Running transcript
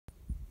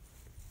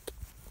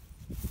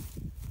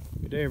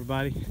Good day,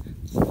 everybody.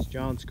 This is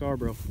John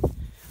Scarborough.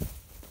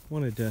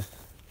 Wanted to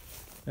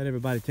let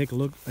everybody take a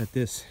look at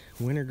this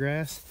winter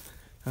grass,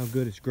 how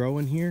good it's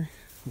growing here.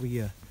 We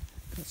got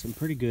some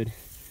pretty good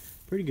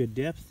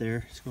depth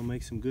there. It's gonna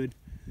make some good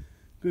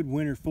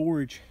winter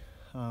forage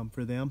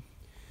for them.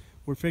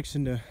 We're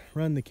fixing to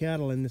run the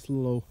cattle in this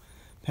little old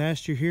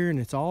pasture here, and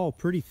it's all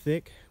pretty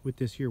thick with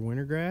this here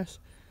winter grass.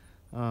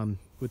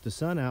 With the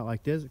sun out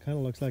like this, it kind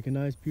of looks like a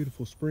nice,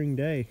 beautiful spring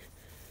day.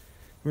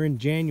 We're in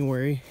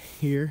January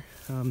here,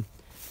 and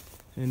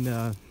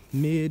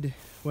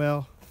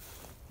more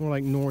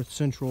like north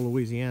central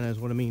Louisiana is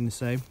what I mean to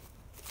say.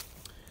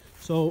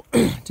 So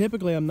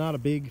typically I'm not a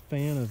big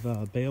fan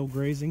of bale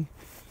grazing,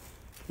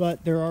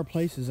 but there are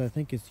places I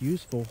think it's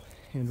useful.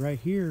 And right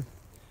here,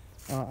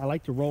 I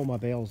like to roll my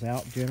bales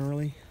out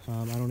generally.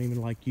 I don't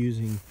even like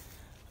using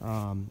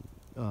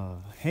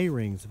hay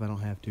rings if I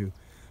don't have to.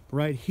 But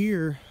right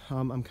here,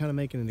 I'm kind of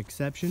making an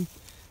exception.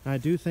 And I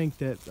do think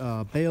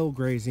that bale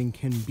grazing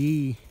can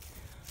be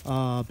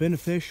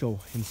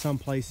beneficial in some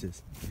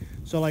places.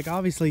 So like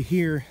obviously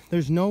here,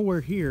 there's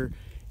nowhere here,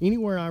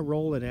 anywhere I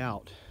roll it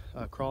out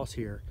across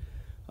here,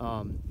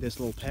 this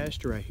little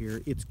pasture right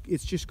here,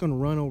 it's just going to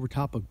run over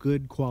top of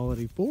good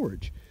quality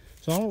forage.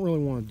 So I don't really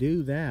want to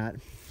do that.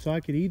 So I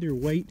could either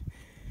wait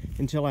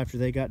until after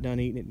they got done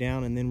eating it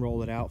down and then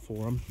roll it out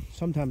for them.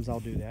 Sometimes I'll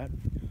do that.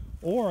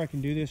 Or I can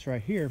do this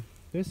right here.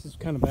 This is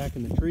kind of back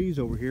in the trees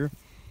over here.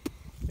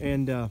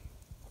 And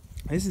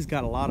this has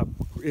got a lot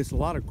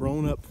of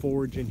grown-up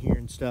forage in here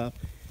and stuff.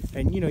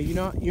 And you know, you're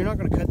not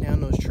going to cut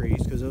down those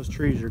trees because those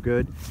trees are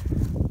good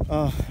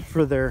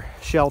for their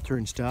shelter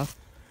and stuff.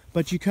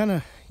 But you kind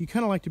of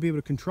like to be able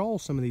to control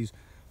some of these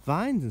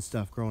vines and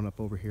stuff growing up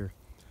over here.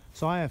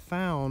 So I have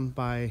found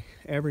by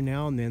every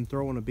now and then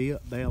throwing a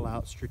bale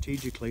out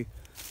strategically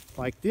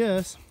like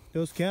this,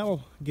 those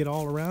cattle get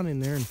all around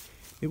in there and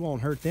it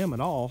won't hurt them at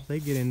all.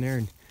 They get in there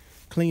and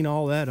clean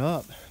all that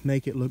up,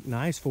 make it look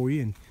nice for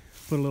you, and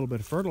put a little bit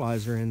of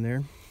fertilizer in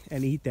there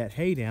and eat that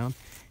hay down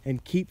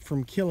and keep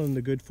from killing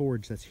the good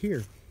forage that's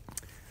here.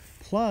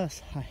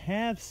 Plus, I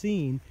have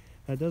seen,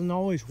 that doesn't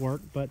always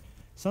work, but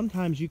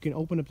sometimes you can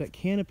open up that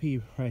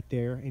canopy right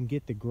there and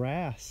get the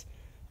grass.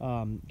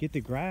 So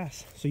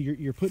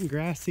you're putting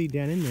grass seed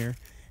down in there,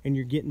 and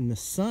you're getting the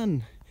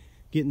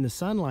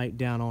sunlight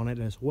down on it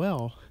as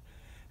well.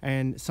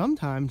 And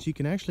sometimes you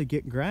can actually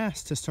get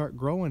grass to start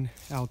growing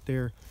out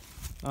there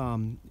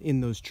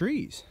in those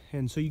trees,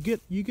 and so you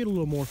get a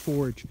little more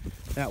forage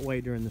that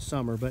way during the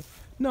summer, but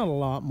not a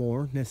lot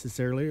more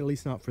necessarily, at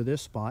least not for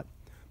this spot.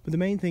 But the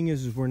main thing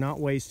is we're not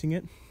wasting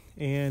it,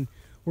 and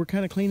we're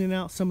kind of cleaning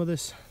out some of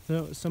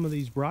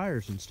these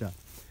briars and stuff.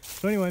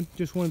 So anyway,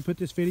 just wanted to put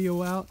this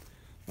video out.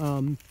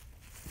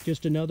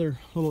 Just another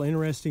little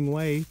interesting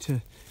way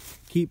to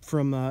keep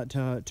from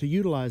to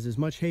utilize as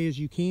much hay as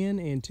you can,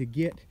 and to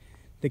get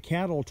the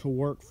cattle to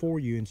work for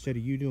you instead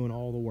of you doing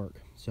all the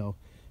work. So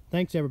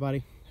thanks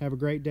everybody, have a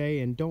great day,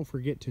 and don't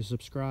forget to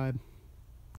subscribe.